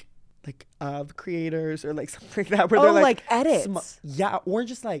usually like of creators or like something like that. Where they're like edits. Yeah, or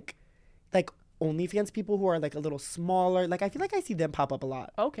just like OnlyFans people who are like a little smaller. Like I feel like I see them pop up a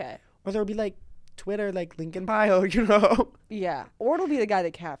lot. Okay. Or there'll be like Twitter, like link in bio, you know? Yeah. Or it'll be the guy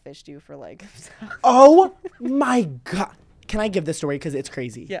that catfished you for like. Oh my God. Can I give this story? Because it's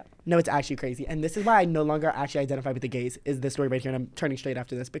crazy. Yeah. No, it's actually crazy. And this is why I no longer actually identify with the gays, is this story right here. And I'm turning straight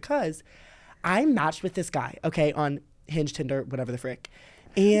after this because I matched with this guy, okay, on Hinge, Tinder, whatever the frick.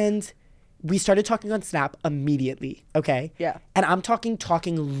 And we started talking on Snap immediately, okay? Yeah. And I'm talking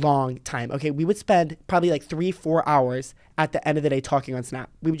long time, okay? We would spend probably like 3-4 hours at the end of the day talking on Snap.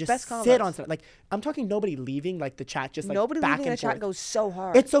 We would just sit on Snap. Like, I'm talking nobody leaving, like the chat just like nobody back leaving and the forth. chat goes so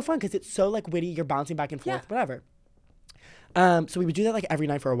hard. It's so fun because it's so like witty. You're bouncing back and forth, whatever. So we would do that like every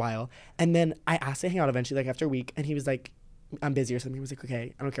night for a while. And then I asked to hang out eventually, like after a week. And he was like, I'm busy or something. He was like,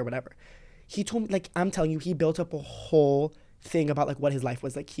 okay, I don't care, whatever. He told me, like, I'm telling you, he built up a whole thing about like what his life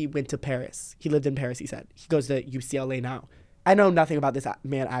was. Like he went to Paris. He lived in Paris, he said. He goes to UCLA now. I know nothing about this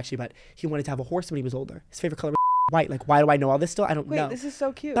man actually, but he wanted to have a horse when he was older. His favorite color was white. Like, why do I know all this still? I don't know. Wait, this is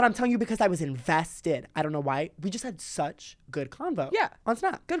so cute. But I'm telling you because I was invested. I don't know why. We just had such good convo. Yeah. On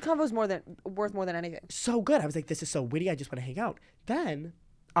Snap. Good convo is worth more than anything. So good. I was like, this is so witty. I just want to hang out. Then,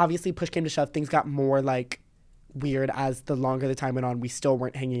 obviously, push came to shove. Things got more like weird as the longer the time went on. We still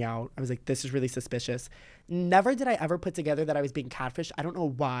weren't hanging out. I was like, this is really suspicious. Never did I ever put together that I was being catfished. I don't know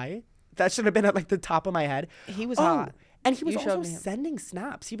why. That should have been at like the top of my head. He was hot. And he was also sending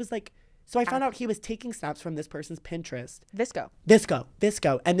snaps. He was like, so I found out he was taking snaps from this person's Pinterest.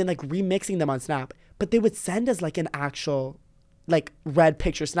 Visco. And then like remixing them on Snap. But they would send as like an actual like red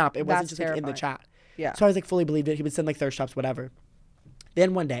picture snap. It wasn't just like in the chat. Yeah. So I was like fully believed it. He would send like thirst traps, whatever.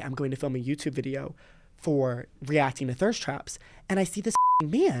 Then one day I'm going to film a YouTube video for reacting to thirst traps. And I see this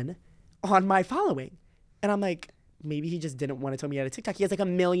man on my following. And I'm like, maybe he just didn't want to tell me he had a TikTok. He has like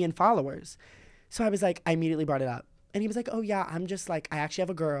 1 million followers. So I was like, I immediately brought it up. And he was like, oh yeah, I'm just like, I actually have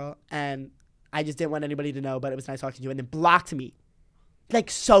a girl and I just didn't want anybody to know, but it was nice talking to you. And then blocked me.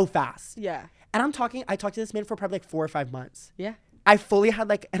 Like so fast. Yeah. And I talked to this man for probably like 4 or 5 months. Yeah. I fully had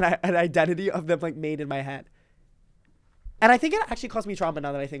like an identity of them like made in my head. And I think it actually caused me trauma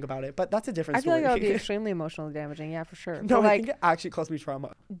now that I think about it. But that's a different story. I feel like that would be extremely emotionally damaging. Yeah, for sure. No, but, I think it actually caused me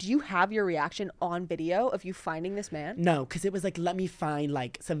trauma. Do you have your reaction on video of you finding this man? No, because it was like, let me find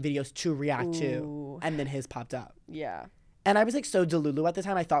like some videos to react to. And then his popped up. Yeah. And I was like so delulu at the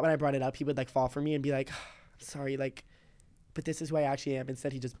time. I thought when I brought it up, he would like fall for me and be like, sorry, like, but this is who I actually am.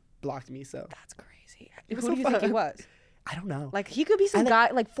 Instead, he just blocked me. So that's crazy. Who do you think he was? I don't know. Like, he could be some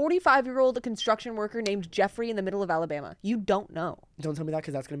guy, like 45-year-old construction worker named Jeffrey in the middle of Alabama. You don't know. Don't tell me that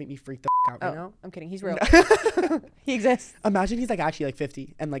because that's going to make me freak the out right now. I'm kidding. He's real. He exists. Imagine he's like actually like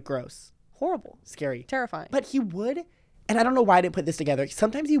 50 and like gross. Horrible. Scary. Terrifying. But he would, and I don't know why I didn't put this together.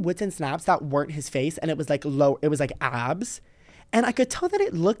 Sometimes he would send snaps that weren't his face and it was like low, it was like abs. And I could tell that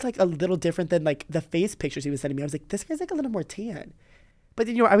it looked like a little different than like the face pictures he was sending me. I was like, this guy's like a little more tan. But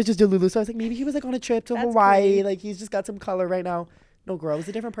then, I was just delulu, so I was like, maybe he was like on a trip to Hawaii. Crazy. Like he's just got some color right now. No, girl, he's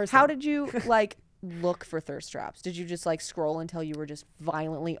a different person. How did you like look for thirst traps? Did you just like scroll until you were just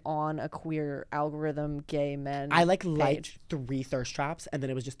violently on a queer algorithm, gay men? I liked 3 thirst traps, and then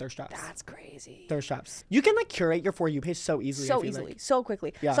it was just thirst traps. That's crazy. Thirst traps. You can like curate your For You page so easily. So easily, so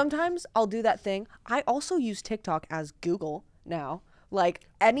quickly. Yeah. Sometimes I'll do that thing. I also use TikTok as Google now. Like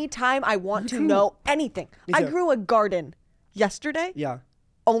anytime I want to know anything. I grew a garden yesterday. Yeah.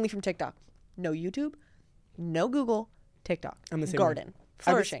 Only from TikTok. No YouTube, no Google, TikTok. I'm the same garden. Way.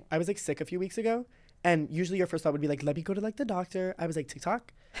 Flourishing. I was like sick a few weeks ago, and usually your first thought would be like, let me go to like the doctor. I was like,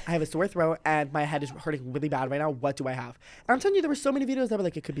 TikTok. I have a sore throat and my head is hurting really bad right now. What do I have? And I'm telling you, there were so many videos that were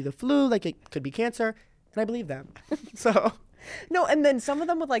like, it could be the flu, like it could be cancer, and I believe them. So. No, and then some of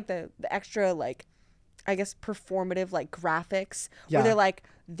them with like the extra like, I guess performative like graphics where they're like,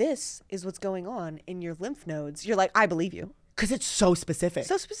 this is what's going on in your lymph nodes. You're like, I believe you. Because it's so specific.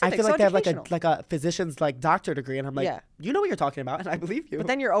 So specific. I feel like they have like a physician's like doctor degree, and I'm like, you know what you're talking about, and I believe you. But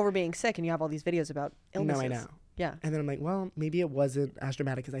then you're over being sick, and you have all these videos about illnesses. No, I know. Yeah. And then I'm like, well, maybe it wasn't as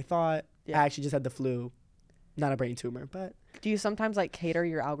dramatic as I thought. Yeah. I actually just had the flu, not a brain tumor. But do you sometimes like cater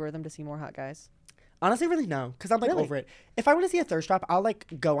your algorithm to see more hot guys? Honestly, really no, because I'm like over it. If I want to see a thirst trap, I'll like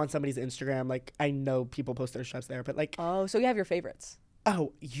go on somebody's Instagram. Like I know people post thirst traps there, but like. Oh, so you have your favorites.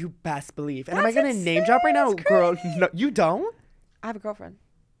 Oh, you best believe. And am I gonna name drop right now, girl? No, you don't. I have a girlfriend.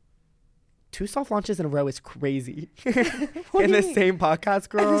 2 soft launches in a row is crazy. In the same podcast,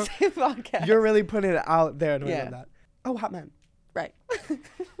 girl. In the same podcast. You're really putting it out there. No, I love that. Oh, hot men. Right.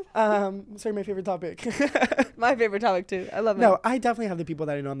 Sorry, my favorite topic. My favorite topic too. I love it. No, I definitely have the people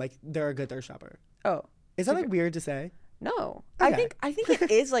that I know. I'm like, they're a good thirst shopper. Oh. Is that like weird to say? No. Okay. I think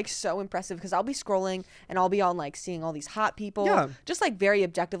it is like so impressive because I'll be scrolling and I'll be on like seeing all these hot people just like very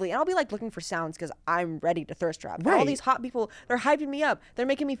objectively, and I'll be like looking for sounds because I'm ready to thirst trap. Right. All these hot people, they're hyping me up. They're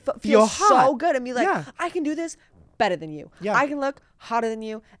making me feel so good and be like, I can do this better than you. Yeah. I can look hotter than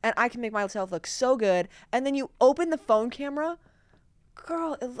you and I can make myself look so good. And then you open the phone camera,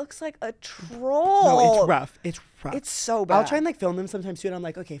 girl, it looks like a troll. No, it's rough. It's rough. It's so bad. I'll try and like film them sometimes too, and I'm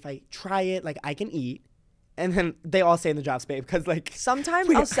like, okay, if I try it, like I can eat. And then they all stay in the drops, babe, because like sometimes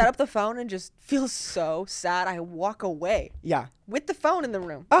I'll set up the phone and just feel so sad. I walk away. Yeah. With the phone in the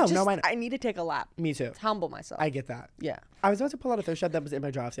room. Oh, no, I need to take a lap. Me too. To humble myself. I get that. Yeah. I was about to pull out a thirst trap that was in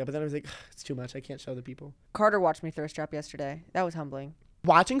my drops, but then I was like, it's too much. I can't show the people. Carter watched me thirst trap yesterday. That was humbling.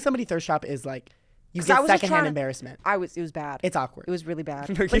 Watching somebody thirst trap is like, you get secondhand embarrassment. It was bad. It's awkward. It was really bad.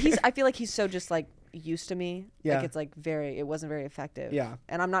 But I feel like he's so just like used to me. Yeah. Like it's like it wasn't very effective. Yeah.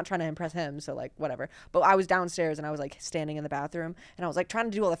 And I'm not trying to impress him, so like whatever. But I was downstairs and I was like standing in the bathroom and I was like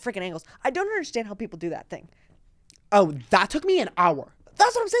trying to do all the freaking angles. I don't understand how people do that thing. Oh, that took me an hour.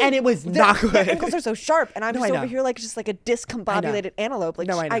 That's what I'm saying. And it was not good. The angles are so sharp and I'm just over here like just like a discombobulated antelope. Like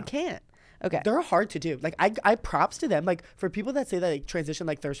I can't. Okay. They're hard to do. Like I props to them. Like for people that say that like transition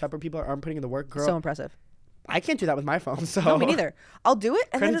like thirst trapper people aren't putting in the work, girl. So impressive. I can't do that with my phone. So no, me neither. I'll do it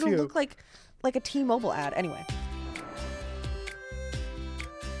and then it'll look like a T-Mobile ad. Anyway.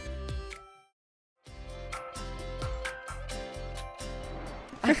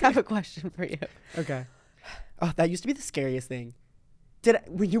 I have a question for you. Okay. Oh, that used to be the scariest thing.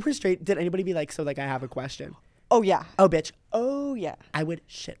 When you were straight, did anybody be like, so like I have a question? Oh yeah. Oh bitch. Oh yeah. I would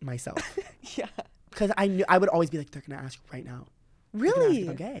shit myself. Yeah. Because I knew I would always be like, they're gonna ask right now. Really?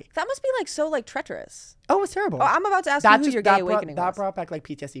 I'm gay. That must be like so like treacherous. Oh, it was terrible. Oh, I'm about to ask you who your gay awakening was. That brought back like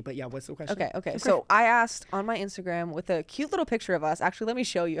PTSD, but yeah, what's the question? Okay. So I asked on my Instagram with a cute little picture of us. Actually, let me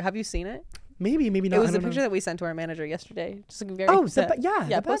show you. Have you seen it? Maybe not. It was the picture that we sent to our manager yesterday. Just like very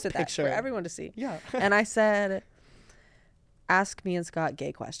yeah, posted picture that for everyone to see. Yeah. And I said, ask me and Scott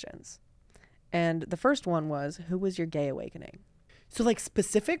gay questions. And the first one was, who was your gay awakening? So like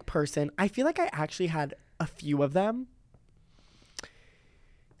specific person, I feel like I actually had a few of them.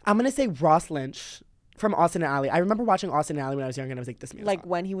 I'm going to say Ross Lynch from Austin and Ally. I remember watching Austin and Ally when I was younger and I was like, this man. Like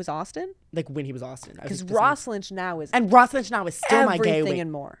when he was Austin? Like when he was Austin. Because Ross Lynch now is. And Ross Lynch now is still my gay everything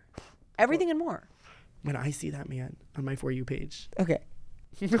and more. Everything and more. When I see that man on my For You page. Okay.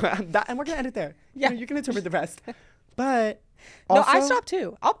 And we're going to end it there. Yeah. You can interpret the rest. But also, no, I stopped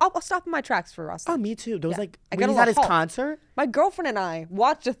too. I'll stop in my tracks for Ross Lynch. Oh, me too. Those like I when he's at his concert. My girlfriend and I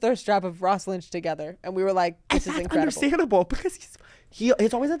watched a thirst trap of Ross Lynch together, and we were like, "This is incredible." Understandable because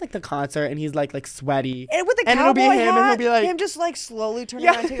he's always at like the concert and he's like sweaty and with the and cowboy it'll be him hat, and he'll be like him just like slowly turning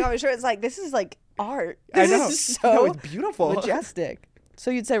around, taking off his shirt. It's like this is like art. This is so no, it's beautiful, majestic.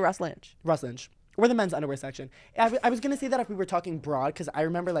 So you'd say Ross Lynch. Ross Lynch. Or the men's underwear section. I was going to say that if we were talking broad, because I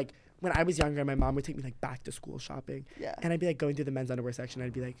remember, like, when I was younger, my mom would take me, like, back to school shopping. Yeah. And I'd be, like, going through the men's underwear section.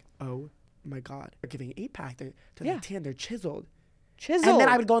 I'd be like, oh, my God. They're giving 8-pack. They're like, tan. They're chiseled. And then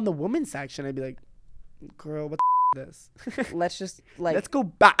I would go in the women's section. I'd be like, girl, what the is this? Let's just, like... Let's go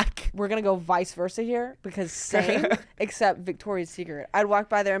back. We're going to go vice versa here, because same, except Victoria's Secret. I'd walk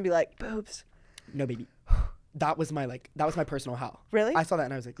by there and be like, boobs. No, baby. That was my personal hell. Really? I saw that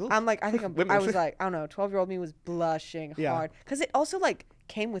and I was like, ooh. I'm like, I was like, I don't know, 12-year-old me was blushing hard. Because it also like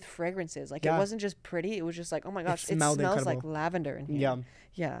came with fragrances. Like it wasn't just pretty. It was just like, oh my gosh, it smells incredible. Like lavender in here. Yeah.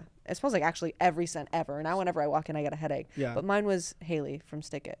 Yeah. It smells like actually every scent ever. Now whenever I walk in, I get a headache. Yeah. But mine was Haley from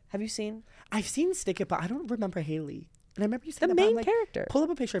Stick It. Have you seen? I've seen Stick It, but I don't remember Haley. And I remember you saying the main character. Pull up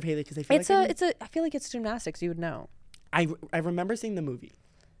a picture of Haley because I feel like it's gymnastics. You would know. I remember seeing the movie.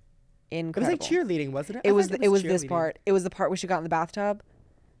 Incredible. It was like cheerleading, wasn't it? It was this part. It was the part where she got in the bathtub.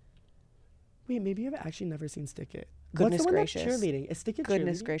 Wait, maybe I've actually never seen Stick It. Goodness What's the gracious. One that's cheerleading? Is Stick It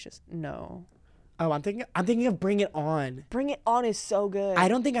Goodness cheerleading? Gracious. No. Oh, I'm thinking of Bring It On. Bring It On is so good. I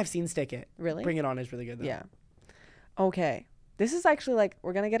don't think I've seen Stick It. Really? Bring It On is really good though. Yeah. Okay. This is actually like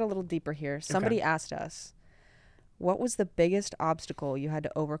we're going to get a little deeper here. Somebody asked us, what was the biggest obstacle you had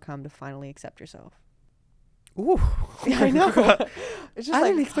to overcome to finally accept yourself? Ooh. Yeah, I know. It's just I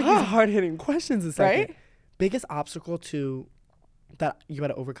didn't expect these hard-hitting questions a second. Right? Biggest obstacle that you had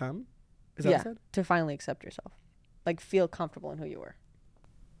to overcome? Is that what you said? To finally accept yourself. Like feel comfortable in who you were.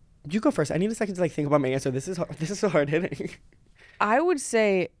 You go first. I need a second to like think about my answer. This is so hard-hitting. I would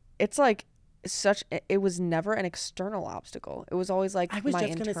say it's like it was never an external obstacle. It was always like I was my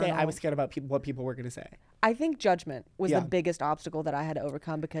just going to say I was scared about what people were going to say. I think judgment was the biggest obstacle that I had to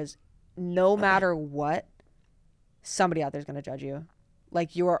overcome because no matter what, somebody out there is going to judge you.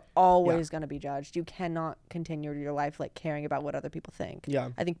 Like you are always going to be judged. You cannot continue your life like caring about what other people think. Yeah.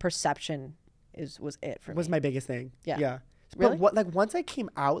 I think perception was it for me. Was my biggest thing. Yeah. Yeah. Really? But once I came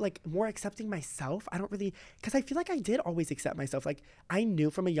out, like more accepting myself, I don't really, because I feel like I did always accept myself. Like I knew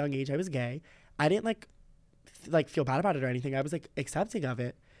from a young age I was gay. I didn't like feel bad about it or anything. I was like accepting of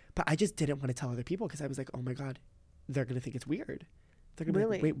it, but I just didn't want to tell other people because I was like, oh my God, they're going to think it's weird. They're going to be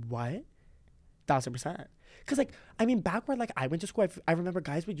like, wait, what? 1,000%. Because like, I mean, back where like I went to school, I remember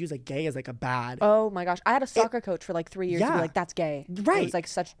guys would use like gay as like a bad. Oh my gosh. I had a soccer coach for like 3 years to be like, that's gay. Right. It was like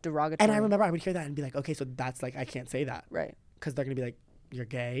such derogatory. And I remember I would hear that and be like, okay, so that's like, I can't say that. Right. Because they're going to be like, you're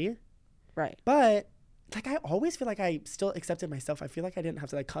gay. Right. But like, I always feel like I still accepted myself. I feel like I didn't have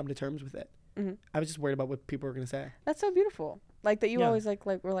to like come to terms with it. Mm-hmm. I was just worried about what people were going to say. That's so beautiful. Like that you always like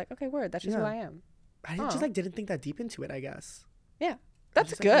were like, okay, word, that's just who I am. I just like didn't think that deep into it, I guess. Yeah. That's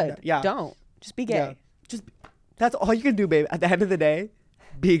just, good. Like, yeah. Don't. Just be gay. Yeah. Just that's all you can do, babe. At the end of the day,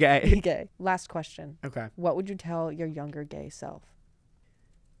 be gay. Be gay. Last question. Okay. What would you tell your younger gay self?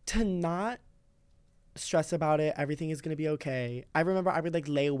 To not stress about it. Everything is going to be okay. I remember I would like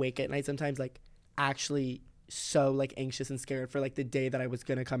lay awake at night sometimes, like actually so like anxious and scared for like the day that I was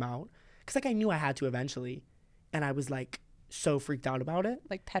going to come out. Because like I knew I had to eventually. And I was like so freaked out about it.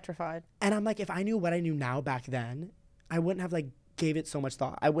 Like petrified. And I'm like, if I knew what I knew now back then, I wouldn't have like gave it so much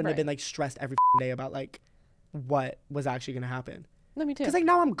thought. I wouldn't have been like stressed every day about like what was actually going to happen. No, me too. Because like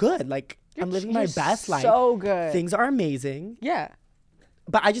now I'm good. Like I'm living my best life. So good. Things are amazing. Yeah.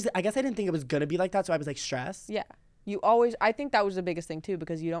 But I guess I didn't think it was going to be like that. So I was like stressed. Yeah. I think that was the biggest thing too,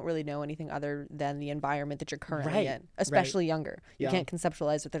 because you don't really know anything other than the environment that you're currently in, especially younger. You can't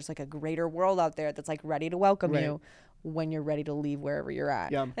conceptualize that there's like a greater world out there that's like ready to welcome you when you're ready to leave wherever you're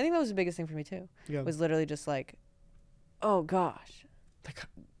at. Yeah. I think that was the biggest thing for me too. Yeah. Was literally just like, Oh gosh. Like,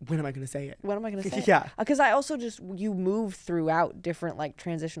 when am I going to say it? What am I going to say? Yeah. Because I also you move throughout different like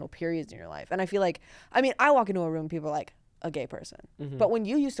transitional periods in your life. And I feel like, I mean, I walk into a room, people are like, a gay person. Mm-hmm. But when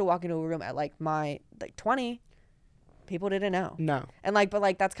you used to walk into a room at like my 20, people didn't know. No. And like, but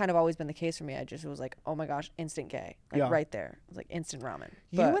like that's kind of always been the case for me. I just was like, oh my gosh, instant gay. Like right there. It was like instant ramen.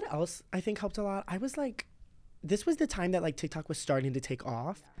 You know what else I think helped a lot? I was like, this was the time that like TikTok was starting to take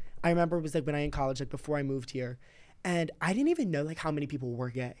off. I remember it was like when I in college, like before I moved here, and I didn't even know like how many people were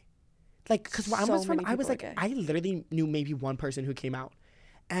gay. Like, because where I was from, I was like, I literally knew maybe one person who came out.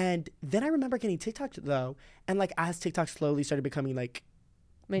 And then I remember getting TikTok though, and like as TikTok slowly started becoming like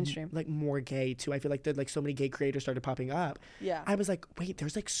mainstream, like more gay too. I feel like like so many gay creators started popping up. Yeah. I was like, wait,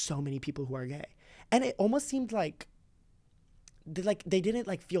 there's like so many people who are gay, and it almost seemed like they didn't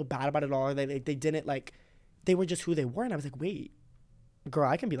like feel bad about it all. Or they didn't like, they were just who they were, and I was like, wait, girl,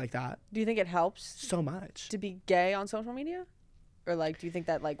 I can be like that. Do you think it helps so much to be gay on social media, or like do you think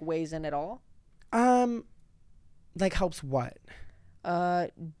that like weighs in at all? Like helps what?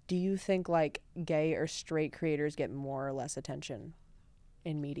 Do you think like gay or straight creators get more or less attention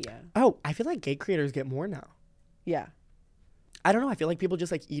in media? Oh, I feel like gay creators get more now. Yeah. I don't know. I feel like people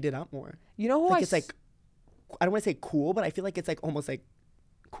just like eat it up more. You know who like it's like, I don't want to say cool, but I feel like it's like almost like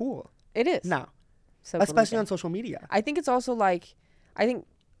cool. It is. No. So especially on social media. I think it's also like, I think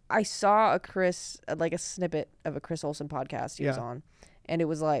I saw like a snippet of a Chris Olsen podcast he was on, and it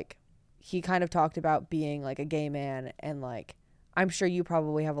was like, he kind of talked about being like a gay man, and like, I'm sure you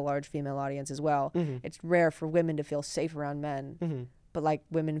probably have a large female audience as well. Mm-hmm. It's rare for women to feel safe around men, mm-hmm. but like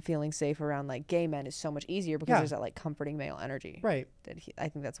women feeling safe around like gay men is so much easier because there's that like comforting male energy. Right. I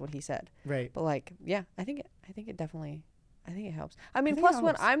think that's what he said. Right. But like, yeah, I think it definitely, I think it helps. I mean, plus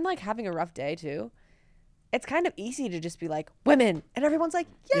when I'm like having a rough day too, it's kind of easy to just be like, women, and everyone's like,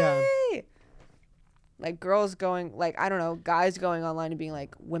 yay! Yeah. Like girls going, like, I don't know, guys going online and being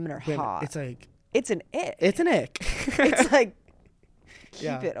like, women are hot. It's like, it's an ick. It's an ick. It's like,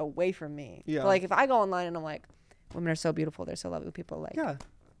 keep it away from me. Yeah. But like if I go online and I'm like, women are so beautiful, they're so lovely, people are like,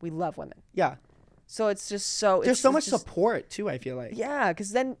 we love women. Yeah. So it's just so, there's so much support too, I feel like. Yeah,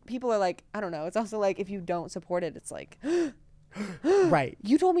 because then people are like, I don't know, it's also like if you don't support it, it's like, right.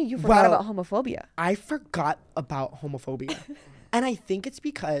 You told me you forgot about homophobia. I forgot about homophobia. And I think it's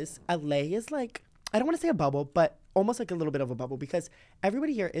because LA is like, I don't want to say a bubble, but almost like a little bit of a bubble, because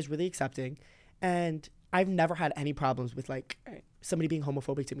everybody here is really accepting, and I've never had any problems with like somebody being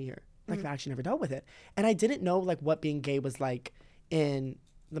homophobic to me here. Like I've actually never dealt with it. And I didn't know like what being gay was like in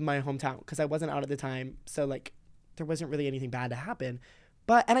my hometown, because I wasn't out at the time. So like there wasn't really anything bad to happen.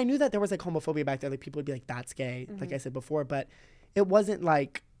 And I knew that there was like homophobia back there. Like people would be like, that's gay, like I said before, but it wasn't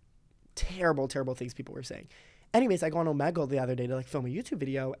like terrible, terrible things people were saying. Anyways, I go on Omegle the other day to like film a YouTube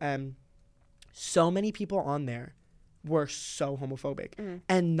video, and so many people on there were so homophobic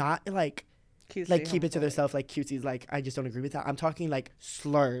and not like cutesy like keep it to themselves, like cutesy, like I just don't agree with that. I'm talking like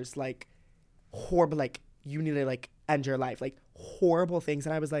slurs, like horrible, like you need to like end your life, like horrible things.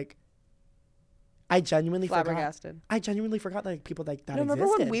 And I was like, I genuinely flabbergasted. I genuinely forgot like people like that Remember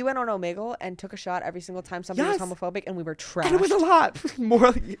existed. when we went on Omegle and took a shot every single time somebody was homophobic, and we were trashed? And it was a lot.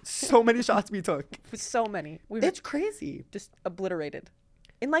 More like so many shots we took. So many. It's crazy. Just obliterated.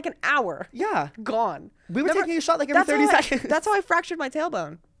 In like an hour. Yeah. Gone. We were taking a shot like every 30 seconds. That's how I fractured my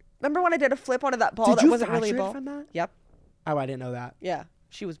tailbone. Remember when I did a flip onto that ball that wasn't really a ball? From that? Yep. Oh, I didn't know that. Yeah.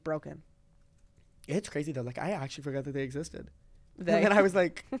 She was broken. It's crazy though. Like I actually forgot that they existed. And then I was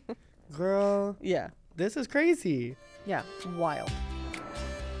like, girl. Yeah. This is crazy. Yeah. Wild.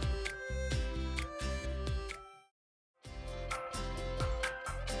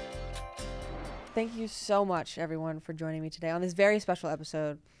 Thank you so much, everyone, for joining me today on this very special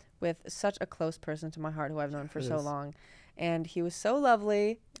episode with such a close person to my heart who I've known for so long. And he was so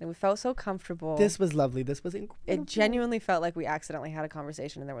lovely, and we felt so comfortable. This was lovely. This was incredible. It genuinely felt like we accidentally had a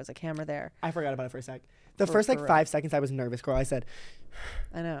conversation and there was a camera there. I forgot about it for a sec. The first like 5 seconds I was nervous, girl. I said,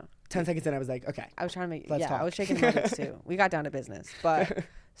 I know. 10 seconds in, I was like, okay. I was trying to make, let's talk. I was shaking my head too. We got down to business. But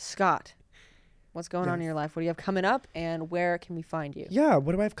Scott, what's going on in your life? What do you have coming up, and where can we find you? Yeah,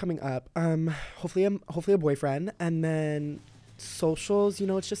 what do I have coming up? Hopefully a boyfriend, and then socials,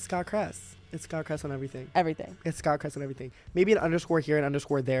 it's just Scott Kress. It's Scott Kress on everything. Everything. It's Scott Kress on everything. Maybe an underscore here, an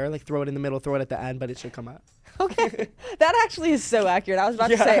underscore there. Like throw it in the middle, throw it at the end, but it should come up. Okay. That actually is so accurate. I was about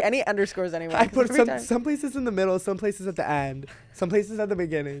to say any underscores anywhere. I put some places in the middle, some places at the end, some places at the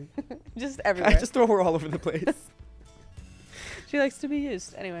beginning. Just everywhere. I just throw her all over the place. She likes to be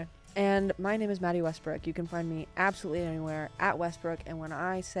used. Anyway. And my name is Maddie Westbrook. You can find me absolutely anywhere at Westbrook. And when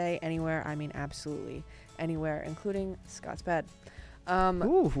I say anywhere, I mean absolutely anywhere, including Scott's bed.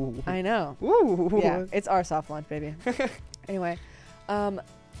 Ooh. I know. Ooh. Yeah, it's our soft launch, baby. Anyway,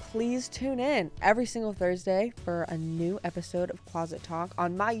 please tune in every single Thursday for a new episode of Closet Talk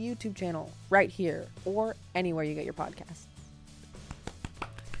on my YouTube channel right here or anywhere you get your podcasts.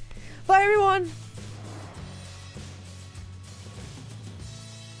 Bye, everyone.